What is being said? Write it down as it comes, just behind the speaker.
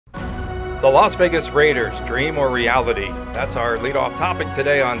The Las Vegas Raiders, dream or reality? That's our leadoff topic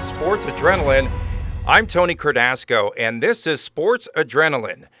today on Sports Adrenaline. I'm Tony Cardasco, and this is Sports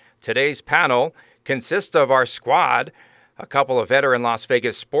Adrenaline. Today's panel consists of our squad, a couple of veteran Las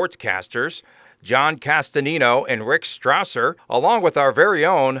Vegas sportscasters, John Castanino and Rick Strasser, along with our very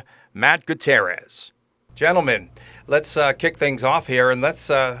own Matt Gutierrez. Gentlemen, let's kick things off here, and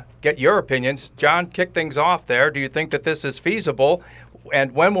let's get your opinions. John, kick things off there. Do you think that this is feasible?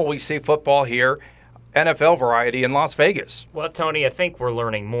 And when will we see football here, NFL variety, in Las Vegas? Well, Tony, I think we're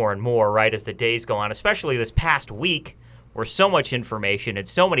learning more and more, right, as the days go on, especially this past week where so much information and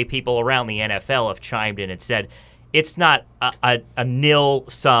so many people around the NFL have chimed in and said it's not a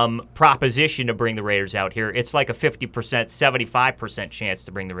nil-sum proposition to bring the Raiders out here. It's like a 50%, 75% chance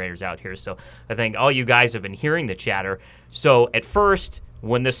to bring the Raiders out here. So I think all you guys have been hearing the chatter. So at first,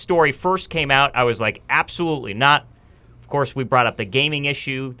 when this story first came out, I was like, absolutely not. Of course, we brought up the gaming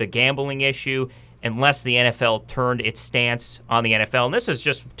issue, the gambling issue, unless the NFL turned its stance on the NFL. And this is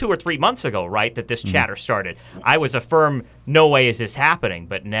just 2 or 3 months ago, right, that this chatter started. I was a firm, no way is this happening.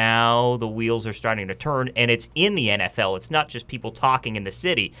 But now the wheels are starting to turn, and it's in the NFL. It's not just people talking in the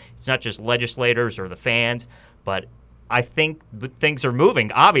city. It's not just legislators or the fans. But I think things are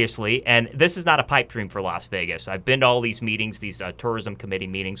moving, obviously, and this is not a pipe dream for Las Vegas. I've been to all these meetings, these tourism committee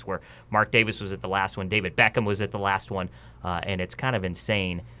meetings where Mark Davis was at the last one, David Beckham was at the last one, and it's kind of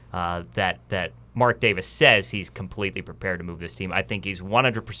insane that Mark Davis says he's completely prepared to move this team. I think he's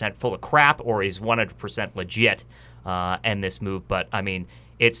 100% full of crap, or he's 100% legit in this move. But, I mean,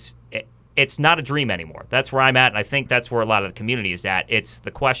 it's not a dream anymore. That's where I'm at, and I think that's where a lot of the community is at.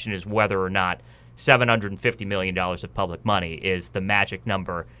 The question is whether or not $750 million of public money is the magic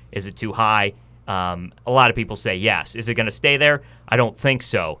number. Is it too high? A lot of people say yes. Is it going to stay there? I don't think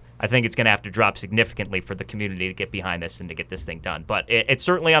so. I think it's going to have to drop significantly for the community to get behind this and to get this thing done. But it's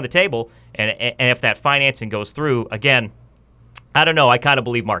certainly on the table, and if that financing goes through, again, I don't know. I kind of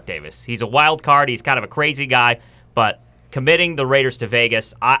believe Mark Davis. He's a wild card. He's kind of a crazy guy, but committing the Raiders to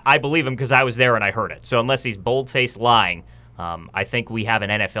Vegas, I believe him because I was there and I heard it. So unless he's bold-faced lying, I think we have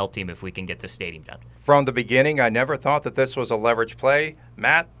an NFL team if we can get this stadium done. From the beginning, I never thought that this was a leverage play.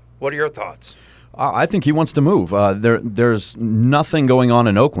 Matt, what are your thoughts? I think he wants to move. There's nothing going on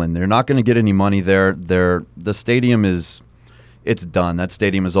in Oakland. They're not going to get any money there. The stadium it's done. That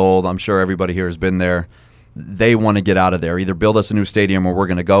stadium is old. I'm sure everybody here has been there. They want to get out of there. Either build us a new stadium or we're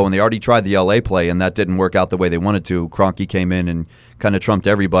going to go. And they already tried the L.A. play, and that didn't work out the way they wanted to. Kroenke came in and kind of trumped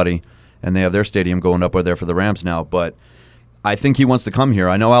everybody, and they have their stadium going up there for the Rams now. But I think he wants to come here.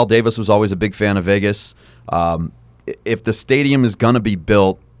 I know Al Davis was always a big fan of Vegas. If the stadium is going to be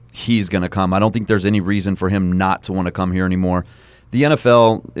built, he's going to come. I don't think there's any reason for him not to want to come here anymore. The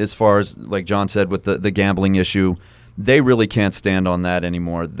NFL, as far as, like John said, with the gambling issue, they really can't stand on that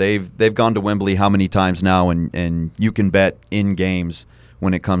anymore. They've gone to Wembley how many times now, and you can bet in games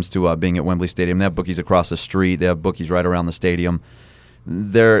when it comes to being at Wembley Stadium. They have bookies across the street. They have bookies right around the stadium.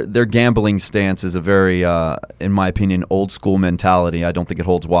 Their gambling stance is a very, in my opinion, old school mentality. I don't think it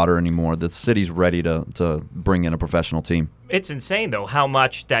holds water anymore. The city's ready to bring in a professional team. It's insane, though, how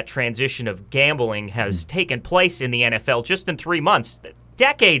much that transition of gambling has taken place in the NFL just in 3 months.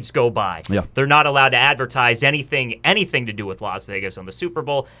 Decades go by. Yeah. They're not allowed to advertise anything to do with Las Vegas on the Super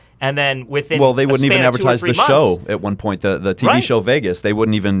Bowl. And then within they wouldn't even advertise the months, show at one point, the TV show Vegas. They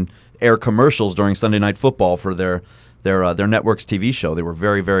wouldn't even air commercials during Sunday Night Football for their network's TV show. They were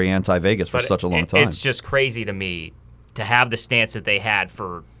very, very anti-Vegas for such a long time. It's just crazy to me to have the stance that they had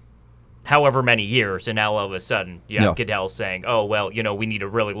for however many years, and now all of a sudden you have Goodell saying, oh, well, we need to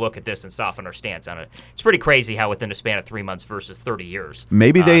really look at this and soften our stance on it. It's pretty crazy how within a span of 3 months versus 30 years,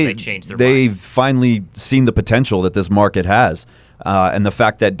 maybe they changed their they've minds. Finally seen the potential that this market has, and the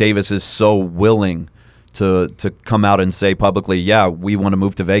fact that Davis is so willing to come out and say publicly, yeah, we want to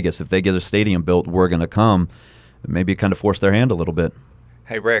move to Vegas. If they get a stadium built, we're going to come. Maybe kind of force their hand a little bit.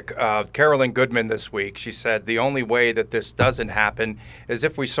 Hey, Rick, Carolyn Goodman this week, she said the only way that this doesn't happen is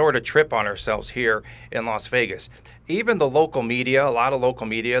if we sort of trip on ourselves here in Las Vegas. Even the local media, a lot of local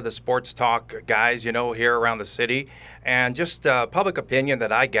media, the sports talk guys, here around the city, and just public opinion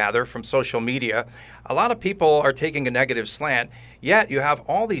that I gather from social media, a lot of people are taking a negative slant, yet you have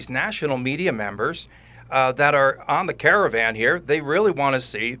all these national media members that are on the caravan here. They really want to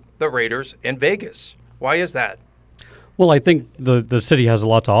see the Raiders in Vegas. Why is that? Well, I think the city has a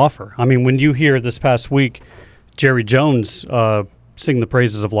lot to offer. I mean, when you hear this past week Jerry Jones sing the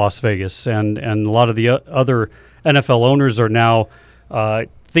praises of Las Vegas, and a lot of the other NFL owners are now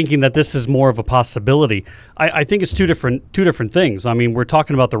thinking that this is more of a possibility. I think it's two different things. I mean, we're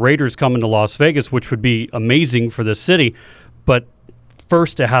talking about the Raiders coming to Las Vegas, which would be amazing for the city, but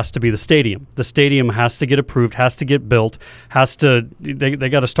first it has to be the stadium. The stadium has to get approved, has to get built, they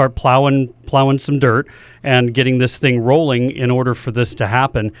got to start plowing some dirt and getting this thing rolling in order for this to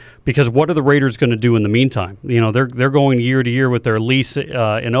happen. Because what are the Raiders going to do in the meantime? They're going year to year with their lease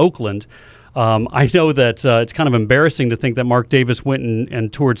in Oakland. I know that it's kind of embarrassing to think that Mark Davis went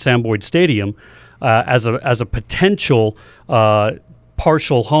and toured Sam Boyd Stadium as a potential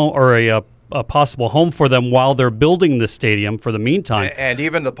partial home or a possible home for them while they're building the stadium for the meantime. And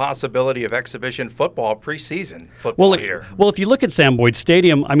even the possibility of exhibition football, preseason football here. Well, if you look at Sam Boyd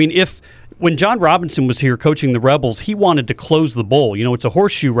Stadium, I mean, when John Robinson was here coaching the Rebels, he wanted to close the bowl. It's a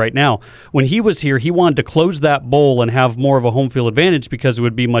horseshoe right now. When he was here, he wanted to close that bowl and have more of a home field advantage because it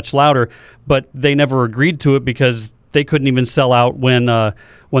would be much louder, but they never agreed to it because they couldn't even sell out when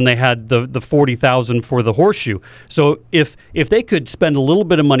they had the 40,000 for the horseshoe. So if they could spend a little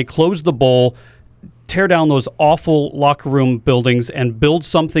bit of money, close the bowl, tear down those awful locker room buildings, and build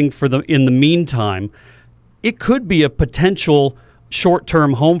something in the meantime, it could be a potential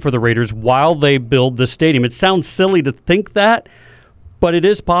short-term home for the Raiders while they build the stadium. It sounds silly to think that, but it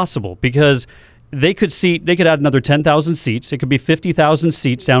is possible because they could add another 10,000 seats. It could be 50,000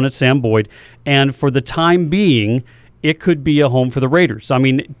 seats down at Sam Boyd, and for the time being, it could be a home for the Raiders. I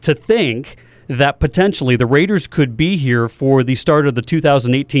mean, to think that potentially the Raiders could be here for the start of the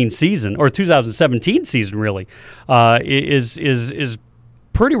 2018 season, or 2017 season, really, is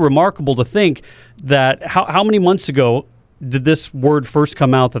pretty remarkable to think that how many months ago did this word first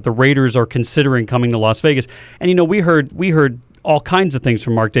come out that the Raiders are considering coming to Las Vegas? And, we heard all kinds of things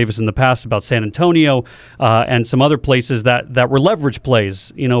from Mark Davis in the past about San Antonio and some other places that were leverage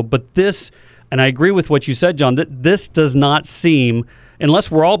plays, but this, and I agree with what you said, John, that this does not seem,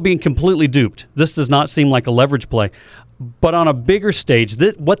 unless we're all being completely duped, this does not seem like a leverage play. But on a bigger stage,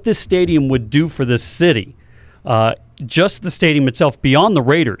 what this stadium would do for this city, just the stadium itself, beyond the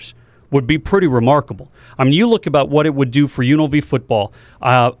Raiders, would be pretty remarkable. I mean, you look about what it would do for UNLV football.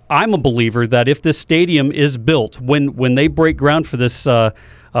 I'm a believer that if this stadium is built, when they break ground for this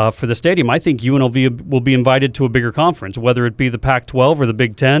for the stadium, I think UNLV will be invited to a bigger conference, whether it be the Pac-12 or the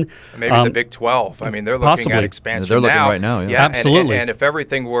Big Ten. Maybe the Big 12. I mean, they're looking possibly at expansion they're looking now. right now, Yeah, absolutely. And if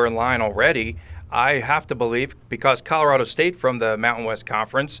everything were in line already, I have to believe, because Colorado State from the Mountain West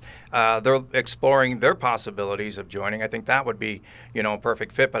Conference, they're exploring their possibilities of joining. I think that would be, a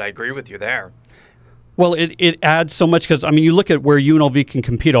perfect fit, but I agree with you there. Well, it adds so much because, I mean, you look at where UNLV can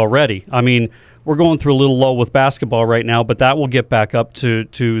compete already. I mean, we're going through a little lull with basketball right now, but that will get back up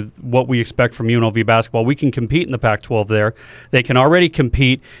to what we expect from UNLV basketball. We can compete in the Pac-12 there. They can already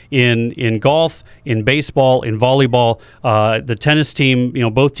compete in golf, in baseball, in volleyball. The tennis team,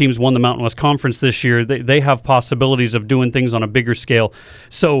 both teams won the Mountain West Conference this year. They have possibilities of doing things on a bigger scale.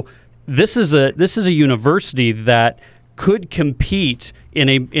 So this is a university that could compete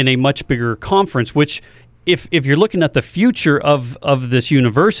in a much bigger conference, which if you're looking at the future of this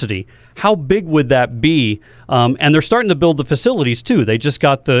university, how big would that be? And they're starting to build the facilities too. They just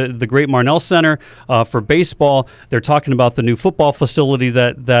got the Great Marnell Center for baseball. They're talking about the new football facility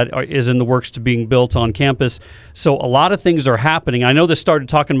that is in the works to being built on campus. So a lot of things are happening. I know this started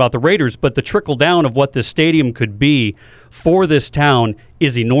talking about the Raiders, but the trickle down of what this stadium could be for this town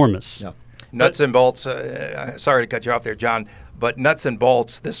is enormous. Yeah. Nuts and bolts, sorry to cut you off there, John, but nuts and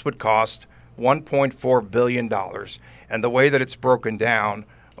bolts, this would cost $1.4 billion. And the way that it's broken down,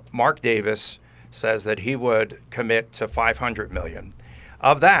 Mark Davis says that he would commit to $500 million.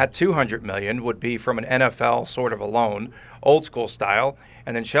 Of that, $200 million would be from an NFL sort of a loan, old school style.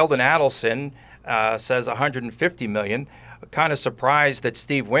 And then Sheldon Adelson says $150 million. Kind of surprised that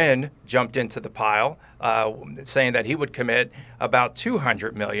Steve Wynn jumped into the pile, saying that he would commit about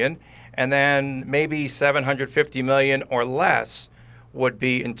 $200 million. And then maybe $750 million or less would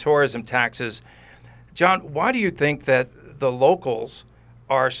be in tourism taxes. John, why do you think that the locals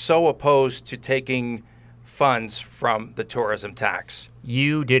are so opposed to taking funds from the tourism tax?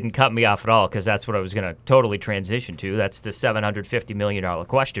 You didn't cut me off at all, because that's what I was going to totally transition to. That's the $750 million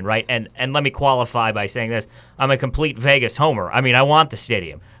question, right? And let me qualify by saying this. I'm a complete Vegas homer. I mean, I want the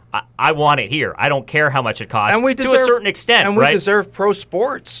stadium. I want it here. I don't care how much it costs, and we to a certain extent, and we right? deserve pro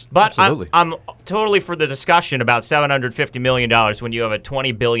sports. But Absolutely. I'm totally for the discussion about $750 million when you have a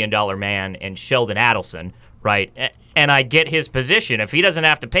 $20 billion man in Sheldon Adelson, right? And I get his position. If he doesn't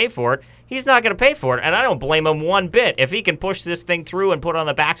have to pay for it, he's not going to pay for it. And I don't blame him one bit. If he can push this thing through and put it on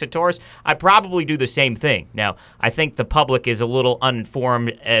the backs of tourists, I'd probably do the same thing. Now, I think the public is a little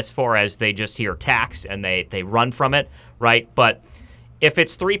uninformed as far as they just hear tax and they run from it, right? But if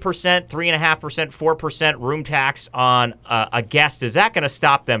it's 3%, 3.5%, 4% room tax on a guest, is that going to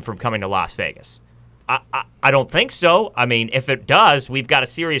stop them from coming to Las Vegas? I don't think so. I mean, if it does, we've got a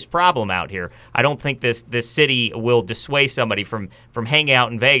serious problem out here. I don't think this city will dissuade somebody from hanging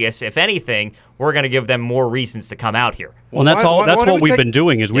out in Vegas. If anything, we're going to give them more reasons to come out here. Well, that's what we've been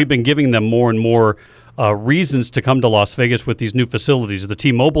doing is we've been giving them more and more reasons to come to Las Vegas with these new facilities, the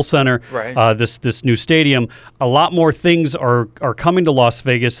T-Mobile Center, right. This new stadium. A lot more things are coming to Las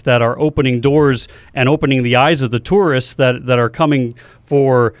Vegas that are opening doors and opening the eyes of the tourists that are coming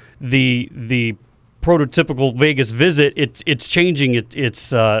for the prototypical Vegas visit. It's changing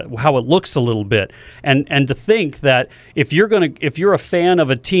it's how it looks a little bit, and to think that if you're a fan of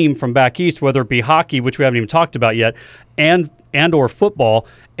a team from back east, whether it be hockey, which we haven't even talked about yet, and or football,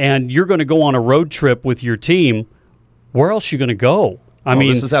 and you're going to go on a road trip with your team, where else are you going to go? I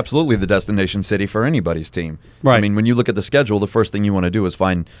mean, this is absolutely the destination city for anybody's team. Right. I mean, when you look at the schedule, the first thing you want to do is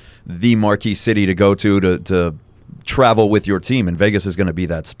find the marquee city to go to travel with your team, and Vegas is going to be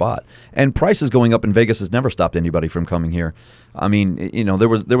that spot. And prices going up in Vegas has never stopped anybody from coming here. I mean, there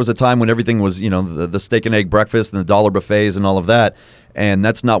was a time when everything was, the steak and egg breakfast and the dollar buffets and all of that, and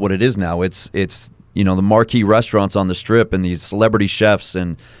that's not what it is now. It's the marquee restaurants on the Strip and these celebrity chefs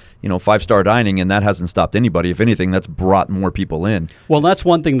and 5-star dining, and that hasn't stopped anybody. If anything, that's brought more people in. Well, that's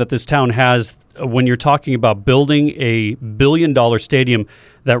one thing that this town has when you're talking about building a $1 billion stadium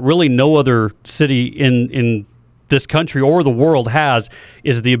that really no other city in this country or the world has,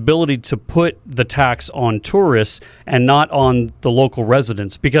 is the ability to put the tax on tourists and not on the local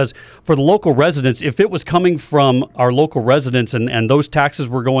residents. Because for the local residents, if it was coming from our local residents and those taxes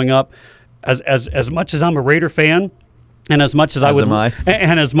were going up, as much as I'm a Raider fan, and as much as I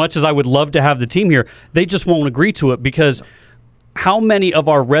would love to have the team here, they just won't agree to it, because how many of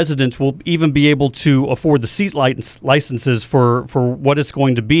our residents will even be able to afford the seat licenses for what it's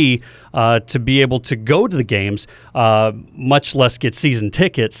going to be able to go to the games, much less get season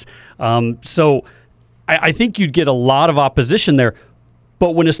tickets? So I think you'd get a lot of opposition there.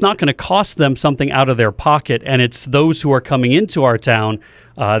 But when it's not going to cost them something out of their pocket, and it's those who are coming into our town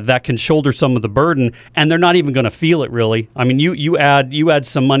that can shoulder some of the burden, and they're not even going to feel it really. I mean, you add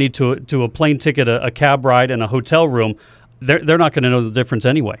some money to a plane ticket, a cab ride, and a hotel room. They're not going to know the difference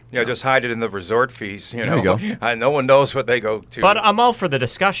anyway. Yeah, just hide it in the resort fees. There you go. No one knows what they go to. But I'm all for the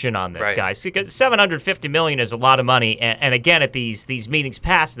discussion on this, right, guys. Because $750 million is a lot of money, and again, at these meetings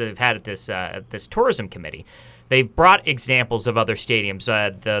past that they've had at this tourism committee, they've brought examples of other stadiums.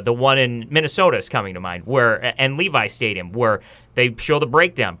 The one in Minnesota is coming to mind, and Levi Stadium, where they show the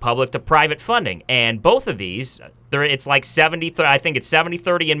breakdown, public to private funding. And both of these, it's like 70, I think it's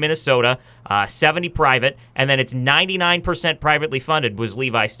 70-30 in Minnesota, 70 private, and then it's 99% privately funded was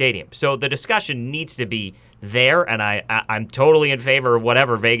Levi Stadium. So the discussion needs to be there, and I'm totally in favor of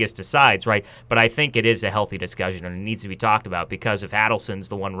whatever Vegas decides, right? But I think it is a healthy discussion, and it needs to be talked about, because if Adelson's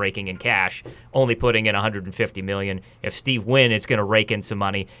the one raking in cash, only putting in $150 million, if Steve Wynn is going to rake in some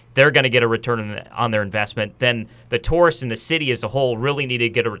money, they're going to get a return on their investment. Then the tourists in the city as a whole really need to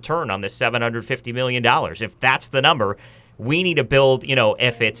get a return on this $750 million. If that's the number, we need to build,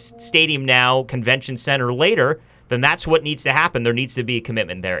 if it's stadium now, convention center later, then that's what needs to happen. There needs to be a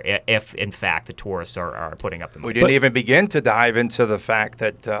commitment there if, in fact, the tourists are putting up the money. We didn't even begin to dive into the fact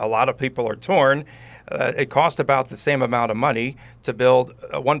that a lot of people are torn. It cost about the same amount of money to build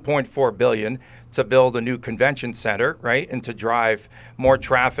 $1.4 billion to build a new convention center, right, and to drive more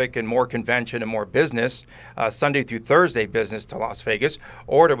traffic and more convention and more business, Sunday through Thursday business to Las Vegas,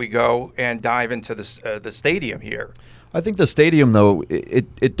 or do we go and dive into the stadium here? I think the stadium, though,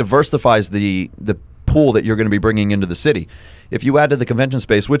 it diversifies the pool that you're going to be bringing into the city. If you add to the convention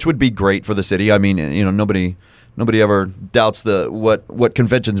space, which would be great for the city, I mean, nobody ever doubts what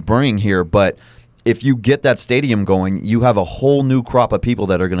conventions bring here, but if you get that stadium going, you have a whole new crop of people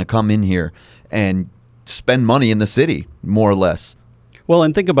that are going to come in here and spend money in the city, more or less. Well,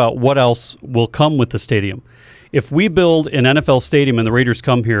 and think about what else will come with the stadium. If we build an NFL stadium and the Raiders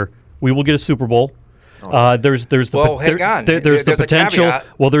come here, we will get a Super Bowl. There's the potential. Caveat.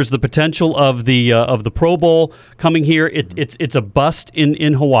 Well, there's the potential of the Pro Bowl coming here. It's a bust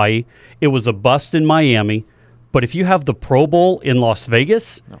in Hawaii. It was a bust in Miami. But if you have the Pro Bowl in Las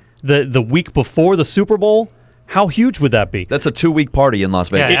Vegas, the week before the Super Bowl, how huge would that be? That's a 2-week party in Las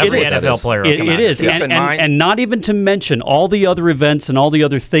Vegas. Yeah, every NFL player. It is, and not even to mention all the other events and all the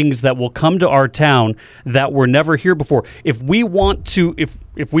other things that will come to our town that were never here before. If we want to,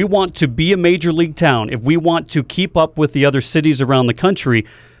 if we want to be a major league town, if we want to keep up with the other cities around the country,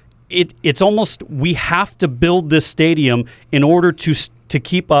 it's almost we have to build this stadium in order to to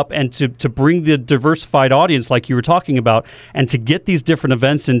keep up and to bring the diversified audience like you were talking about and to get these different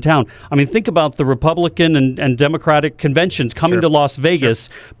events in town. I mean, think about the Republican and Democratic conventions coming to Las Vegas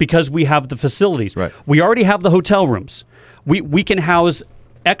because we have the facilities. Right. We already have the hotel rooms. We can house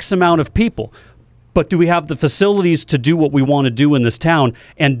X amount of people. But do we have the facilities to do what we want to do in this town?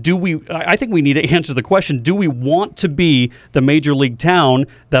 And I think we need to answer the question, do we want to be the major league town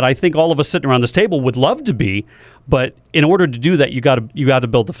that I think all of us sitting around this table would love to be? But in order to do that, you got to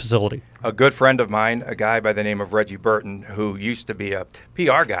build the facility. A good friend of mine, a guy by the name of Reggie Burton, who used to be a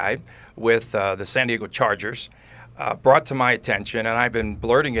PR guy with the San Diego Chargers, brought to my attention, and I've been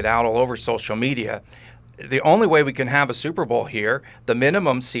blurting it out all over social media. The only way we can have a Super Bowl here, the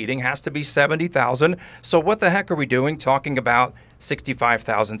minimum seating has to be 70,000. So what the heck are we doing talking about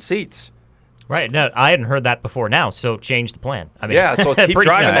 65,000 seats? Right. No, I hadn't heard that before now, so change the plan. I mean, Yeah, so keep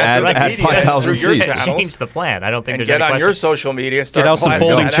driving that direct add media 5,000 through your seats. channels. Change the plan. I don't think And there's get any on question. your social media and start Get out some blasting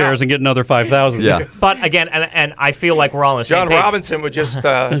folding that chairs out. and get another 5,000. Yeah. But again, and I feel like we're all on the John same page. Robinson would just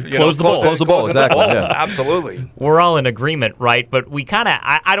Close the ball. Close the ball, exactly, yeah. Absolutely. We're all in agreement, right? But we kind of,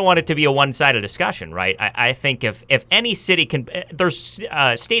 I don't want it to be a one-sided discussion, right? I think if any city can, there's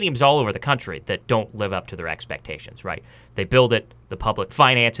stadiums all over the country that don't live up to their expectations, right? They build it, the public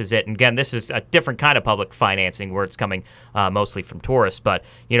finances it, and again, this is a different kind of public financing where it's coming mostly from tourists. But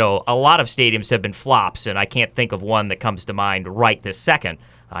a lot of stadiums have been flops, and I can't think of one that comes to mind right this second.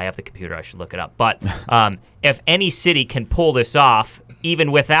 I have the computer; I should look it up. But if any city can pull this off,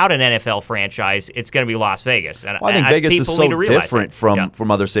 even without an NFL franchise, it's going to be Las Vegas. And Well, I think Vegas is people need to so realize different that. from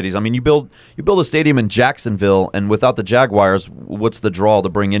other cities. I mean, you build a stadium in Jacksonville, and without the Jaguars, what's the draw to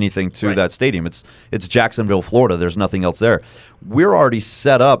bring anything to that stadium? It's Jacksonville, Florida. There's nothing else there. We're already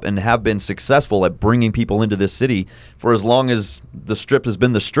set up and have been successful at bringing people into this city for as long as the Strip has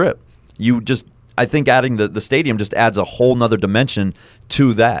been the Strip. I think adding the stadium just adds a whole nother dimension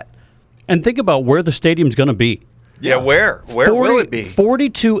to that. And think about where the stadium's going to be. Yeah, where will it be?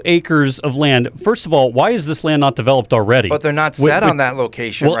 42 acres of land. First of all, why is this land not developed already? But they're not set on that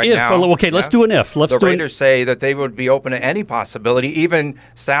location well, right if, now. Okay, let's do an if. The Raiders say that they would be open to any possibility, even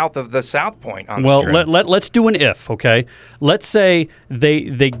south of the South Point on the Strip. Let's do an if, okay? Let's say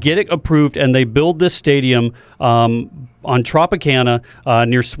they get it approved and they build this stadium on Tropicana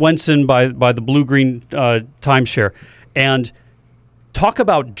near Swenson by the Blue-Green timeshare. And talk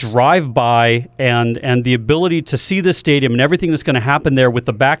about drive-by and the ability to see the stadium and everything that's going to happen there with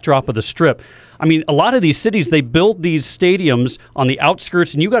the backdrop of the Strip. I mean, a lot of these cities, they build these stadiums on the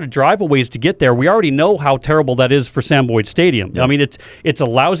outskirts, and you got to drive a ways to get there. We already know how terrible that is for Sam Boyd Stadium. Yep. I mean, it's a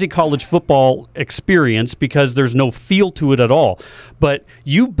lousy college football experience because there's no feel to it at all. But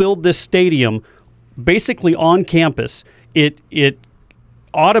you build this stadium basically on campus, it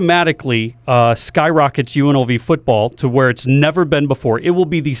automatically skyrockets UNLV football to where it's never been before. It will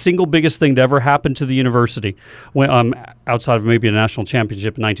be the single biggest thing to ever happen to the university, outside of maybe a national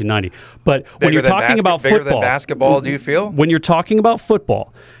championship in 1990. But when you're talking about bigger football, than basketball, do you feel? When you're talking about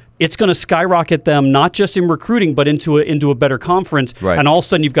football, it's going to skyrocket them not just in recruiting, but into a better conference. Right. And all of a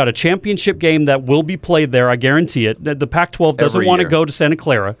sudden, you've got a championship game that will be played there. I guarantee it. The Pac-12 doesn't want to go to Santa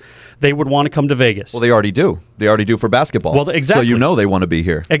Clara. They would want to come to Vegas. Well, they already do. They already do for basketball. Well, exactly. So they want to be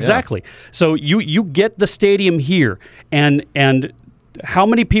here. Exactly. Yeah. So you get the stadium here, and how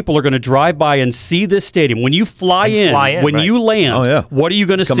many people are going to drive by and see this stadium? When you fly in, when right. you land, what are you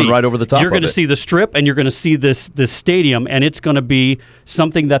going to see? Coming right over the top. You're going to see the Strip, and you're going to see this stadium, and it's going to be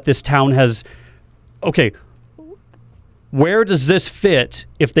something that this town has. Okay, where does this fit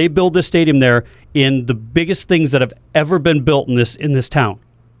if they build this stadium there in the biggest things that have ever been built in this town?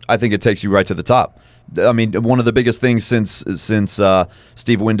 I think it takes you right to the top. I mean, one of the biggest things since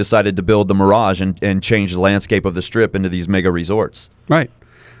Steve Wynn decided to build the Mirage and change the landscape of the Strip into these mega resorts. Right.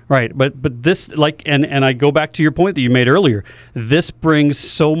 But this, and I go back to your point that you made earlier. This brings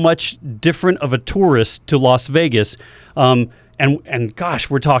so much different of a tourist to Las Vegas, and gosh,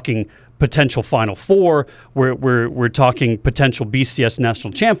 we're talking potential Final Four. We're talking potential BCS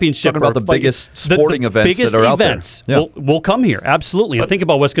national championship. Talking about the biggest sporting events that are out there. Biggest events will come here, absolutely. And think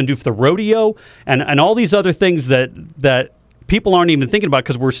about what's going to do for the rodeo and all these other things that people aren't even thinking about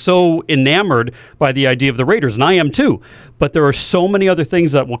because we're so enamored by the idea of the Raiders, and I am too. But there are so many other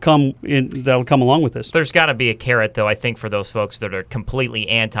things that will come along with this. There's got to be a carrot, though, I think, for those folks that are completely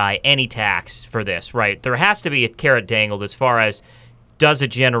anti any tax for this, right? There has to be a carrot dangled as far as, does it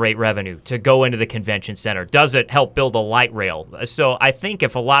generate revenue to go into the convention center? Does it help build a light rail? So I think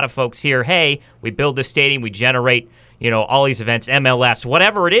if a lot of folks hear, hey, we build this stadium, we generate, all these events, MLS,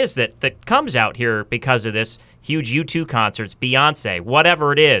 whatever it is that comes out here because of this, huge U2 concerts, Beyonce,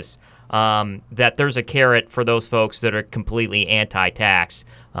 whatever it is, that there's a carrot for those folks that are completely anti-tax.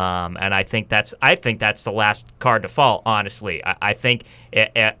 And I think that's the last card to fall, honestly. I think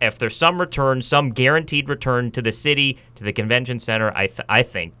if there's some return, some guaranteed return to the city, to the convention center, I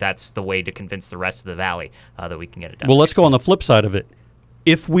think that's the way to convince the rest of the valley that we can get it done. Well, let's go on the flip side of it.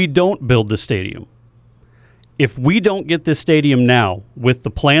 If we don't build the stadium, if we don't get this stadium now with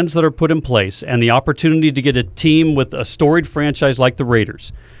the plans that are put in place and the opportunity to get a team with a storied franchise like the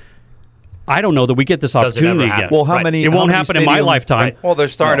Raiders, I don't know that we get this opportunity again. Well, how many? It how won't many happen in my lifetime. Right. Well, they're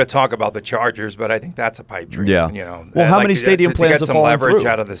starting to talk about the Chargers, but I think that's a pipe dream. Yeah. You know, Well, how many stadium to plans get have some fallen leverage through?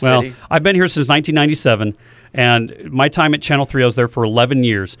 out of the Well, city? I've been here since 1997, and my time at Channel 3, I was there for 11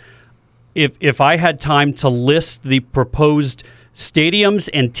 years. If I had time to list the proposed stadiums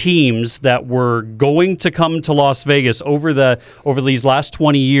and teams that were going to come to Las Vegas over these last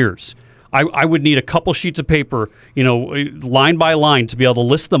 20 years, I would need a couple sheets of paper, line by line, to be able to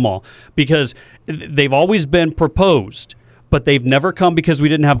list them all, because they've always been proposed, but they've never come because we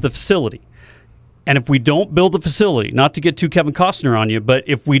didn't have the facility. And if we don't build the facility, not to get too Kevin Costner on you, but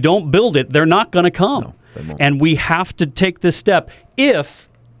if we don't build it, they're not going to come. No, they won't. And we have to take this step if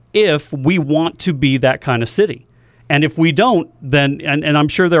we want to be that kind of city. And if we don't, then and I'm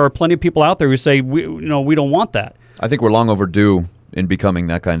sure there are plenty of people out there who say we don't want that. I think we're long overdue in becoming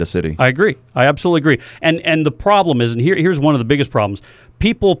that kind of city. I agree. I absolutely agree. And the problem is, and here's one of the biggest problems.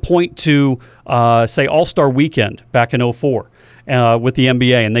 People point to, say, All-Star Weekend back in 2004 with the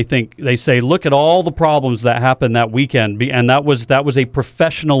NBA, and they say, look at all the problems that happened that weekend, and that was a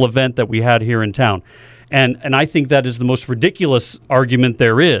professional event that we had here in town. And I think that is the most ridiculous argument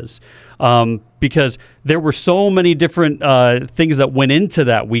there is. Because there were so many different things that went into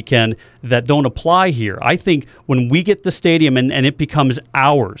that weekend that don't apply here. I think when we get the stadium and it becomes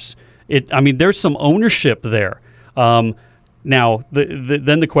ours, there's some ownership there. Now,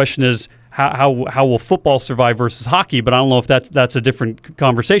 then the question is, how will football survive versus hockey? But I don't know if that's a different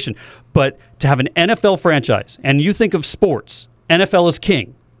conversation. But to have an NFL franchise, and you think of sports, NFL is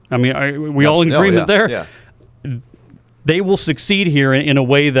king. I mean, are we all in agreement there? Yeah. They will succeed here in a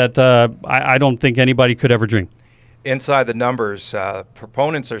way that I don't think anybody could ever dream. Inside the numbers,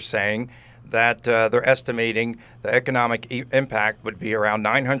 proponents are saying that they're estimating the economic impact would be around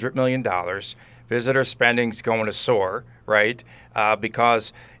 $900 million. Visitor spending's going to soar, right?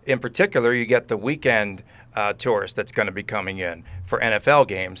 Because in particular, you get the weekend tourist that's going to be coming in for NFL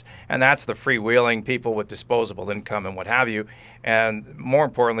games, and that's the freewheeling people with disposable income and what have you, and more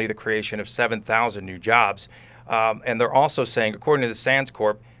importantly, the creation of 7,000 new jobs. And they're also saying, according to the Sands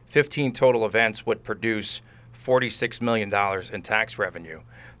Corp, 15 total events would produce $46 million in tax revenue.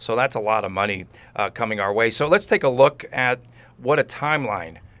 So that's a lot of money coming our way. So let's take a look at what a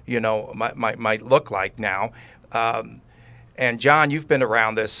timeline, might look like now. And John, you've been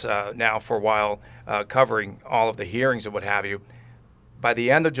around this now for a while, covering all of the hearings and what have you. By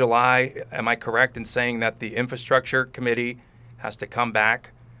the end of July, am I correct in saying that the infrastructure committee has to come back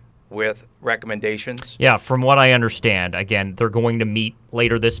with recommendations? Yeah, from what I understand, again, they're going to meet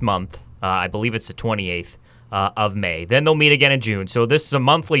later this month. I believe it's the 28th of May. Then they'll meet again in June. So this is a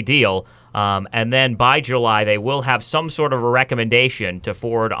monthly deal. And then by July, they will have some sort of a recommendation to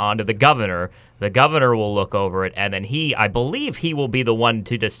forward on to the governor. The governor will look over it, and then I believe he will be the one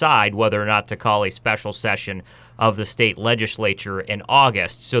to decide whether or not to call a special session of the state legislature in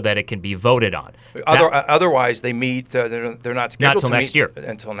August so that it can be voted on. Otherwise, they meet. They're not scheduled to meet year.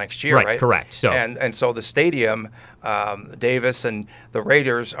 Until next year, right? Correct. So and so the stadium, Davis and the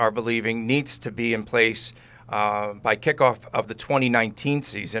Raiders are believing needs to be in place by kickoff of the 2019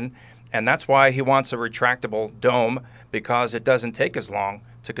 season, and that's why he wants a retractable dome, because it doesn't take as long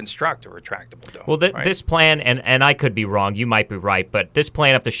to construct a retractable dome. Well, right? This plan, and I could be wrong, you might be right, but this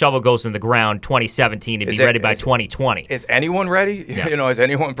plan, if the shovel goes in the ground 2017, it'd be ready by 2020. Is anyone ready? Yeah. Is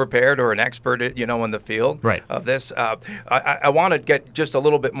anyone prepared or an expert, in the field right. of this? I want to get just a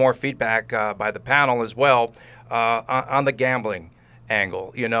little bit more feedback by the panel as well on the gambling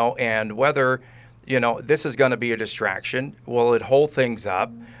angle, and whether, this is going to be a distraction. Will it hold things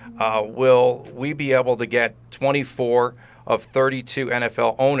up? Will we be able to get 24 of 32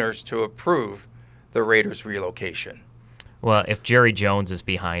 NFL owners to approve the Raiders relocation? Well, if Jerry Jones is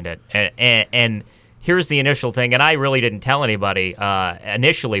behind it, and here's the initial thing, and I really didn't tell anybody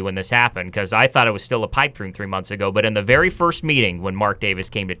initially when this happened, because I thought it was still a pipe dream 3 months ago, but in the very first meeting when Mark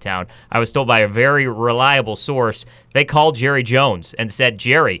Davis came to town, I was told by a very reliable source, they called Jerry Jones and said,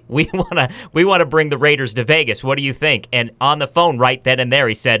 Jerry, we want to bring the Raiders to Vegas. What do you think? And on the phone right then and there,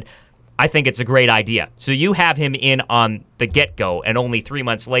 he said, I think it's a great idea. So you have him in on the get-go, and only 3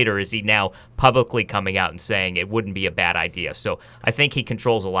 months later is he now publicly coming out and saying it wouldn't be a bad idea. So I think he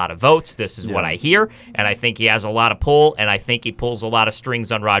controls a lot of votes. This is what I hear, and I think he has a lot of pull, and I think he pulls a lot of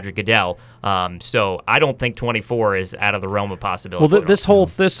strings on Roger Goodell. So I don't think 24 is out of the realm of possibility. Well,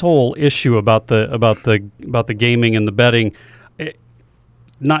 this whole issue about the gaming and the betting,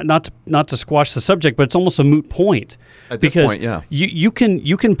 not to squash the subject, but it's almost a moot point. At this point, yeah. You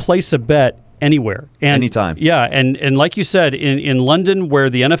can place a bet anywhere. And, anytime. Yeah, and like you said, in London, where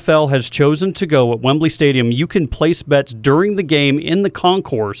the NFL has chosen to go at Wembley Stadium, you can place bets during the game in the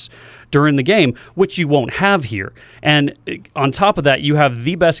concourse during the game, which you won't have here. And on top of that, you have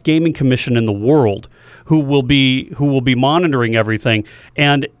the best gaming commission in the world who will be monitoring everything.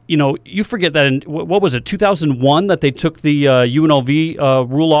 And you forget that in what was it, 2001, that they took the UNLV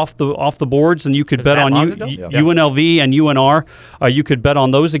rule off the boards, and you could bet on UNLV and UNR. You could bet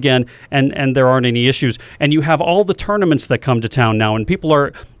on those again, and there aren't any issues. And you have all the tournaments that come to town now, and people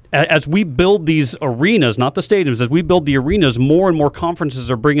are. As we build these arenas, not the stadiums, as we build the arenas, more and more conferences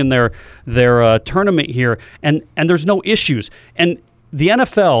are bringing their tournament here, and there's no issues. And the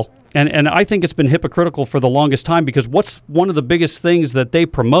NFL, and I think it's been hypocritical for the longest time, because what's one of the biggest things that they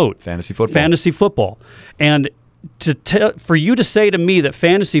promote? Fantasy football. Fantasy football. And for you to say to me that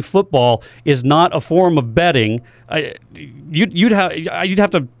fantasy football is not a form of betting, you'd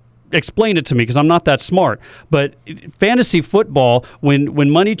have to explain it to me, because I'm not that smart. But fantasy football, when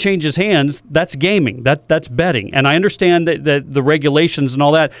money changes hands, that's gaming. That's betting. And I understand that the regulations and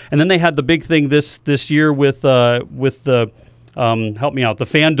all that. And then they had the big thing this year with the help me out, the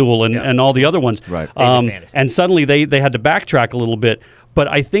FanDuel and all the other ones. Right. And suddenly they had to backtrack a little bit. But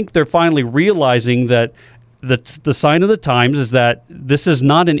I think they're finally realizing that the sign of the times is that this is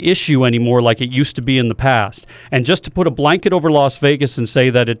not an issue anymore like it used to be in the past. And just to put a blanket over Las Vegas and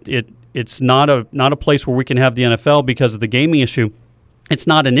say that it's not a place where we can have the NFL because of the gaming issue, it's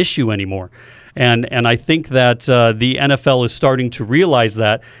not an issue anymore. And I think that the NFL is starting to realize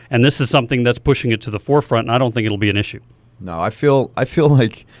that, and this is something that's pushing it to the forefront, and I don't think it'll be an issue. No, I feel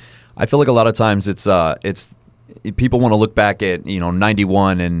like a lot of times it's people want to look back at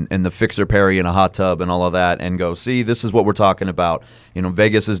 91 and the fixer Perry in a hot tub and all of that and go, see, this is what we're talking about.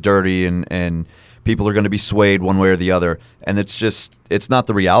 Vegas is dirty and people are going to be swayed one way or the other, and it's not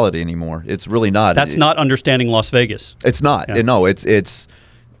the reality anymore. It's really not. That's not understanding Las Vegas. It's not. Yeah. No, it's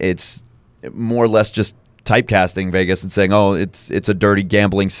more or less just typecasting Vegas and saying, oh, it's a dirty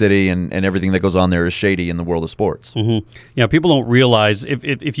gambling city and everything that goes on there is shady in the world of sports. Mm-hmm. Yeah, people don't realize,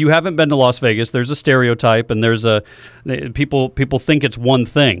 if you haven't been to Las Vegas, there's a stereotype, and people think it's one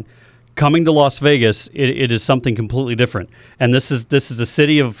thing. Coming to Las Vegas, it is something completely different. And this is a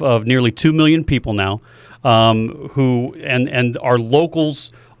city of nearly 2 million people now, who our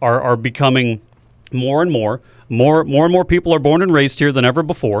locals are becoming more and more. More and more people are born and raised here than ever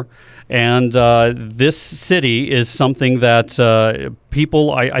before. And this city is something that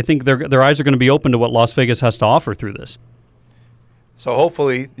people, I think their eyes are going to be open to what Las Vegas has to offer through this. So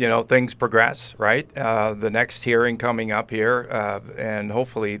hopefully, things progress, right? The next hearing coming up here, and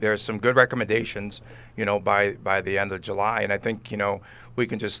hopefully there's some good recommendations, by the end of July. And I think, we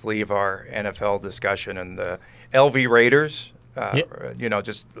can just leave our NFL discussion and the LV Raiders.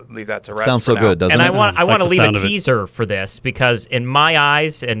 Just leave that to rest. Sounds so good, doesn't and it? And I want to leave a of teaser for this, because in my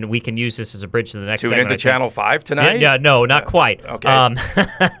eyes, and we can use this as a bridge to the next Tune segment. into Channel 5 tonight? Yeah, no, not quite.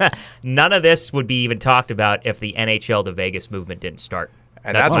 Okay. None of this would be even talked about if the NHL, the Vegas movement, didn't start.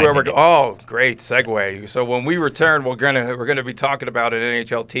 And that's where we're going. Oh, great segue. So when we return, we're gonna be talking about an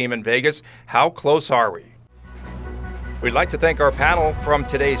NHL team in Vegas. How close are we? We'd like to thank our panel from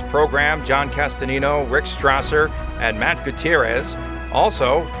today's program, John Castanino, Rick Strasser, and Matt Gutierrez.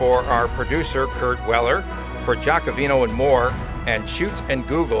 Also for our producer, Kurt Weller, for Giacovino and Moore, and Shoots and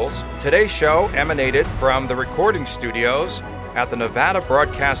Googles. Today's show emanated from the recording studios at the Nevada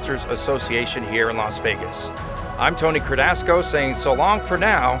Broadcasters Association here in Las Vegas. I'm Tony Cardasco saying so long for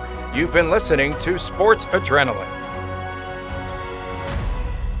now. You've been listening to Sports Adrenaline.